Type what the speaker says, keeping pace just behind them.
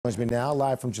Joins me now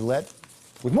live from Gillette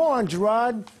with more on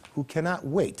Jerod, who cannot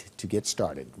wait to get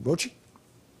started. Rochi?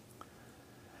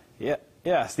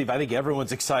 Yeah, Steve, I think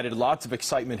everyone's excited. Lots of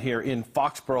excitement here in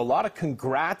Foxborough. A lot of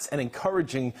congrats and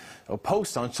encouraging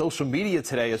posts on social media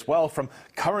today as well from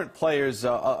current players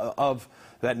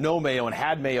that know Mayo and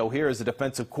had Mayo here as a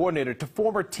defensive coordinator to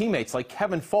former teammates like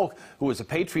Kevin Faulk, who was a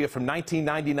Patriot from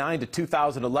 1999 to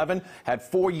 2011, had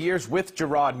 4 years with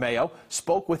Jerod Mayo,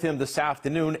 spoke with him this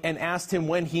afternoon and asked him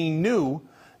when he knew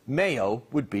Mayo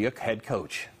would be a head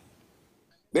coach.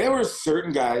 There were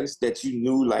certain guys that you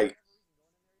knew, like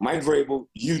Mike Vrabel,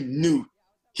 you knew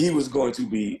he was going to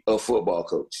be a football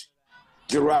coach.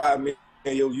 Jerod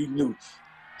Mayo, you knew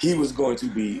he was going to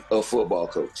be a football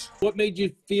coach. What made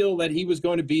you feel that he was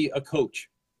going to be a coach?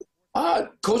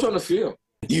 Coach on the field.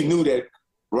 You knew that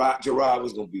Jerod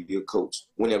was going to be a coach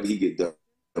whenever he get done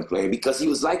playing because he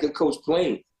was like a coach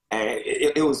playing, and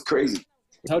it was crazy.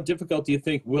 How difficult do you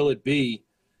think will it be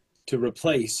to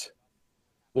replace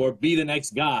or be the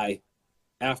next guy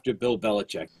after Bill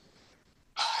Belichick?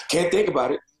 Can't think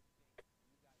about it.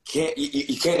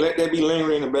 You can't let that be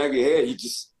lingering in the back of your head. You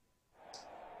just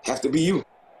have to be you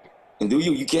and do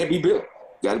you. You can't be Bill.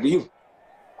 You got to be you.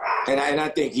 And I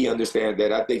think he understands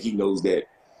that. I think he knows that.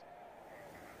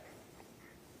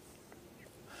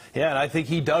 Yeah, and I think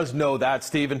he does know that,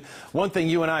 Stephen. One thing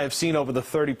you and I have seen over the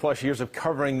 30-plus years of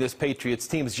covering this Patriots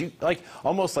team is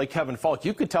almost like Kevin Faulk.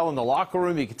 You could tell in the locker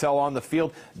room, you could tell on the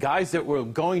field, guys that were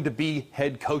going to be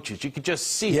head coaches. You could just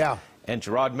see it. And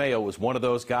Jerod Mayo was one of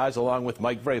those guys, along with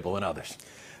Mike Vrabel and others.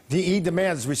 He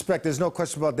demands respect. There's no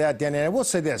question about that, Danny. And I will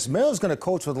say this. Mayo's going to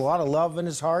coach with a lot of love in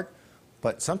his heart,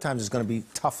 but sometimes it's going to be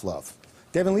tough love.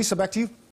 Dave and Lisa, back to you.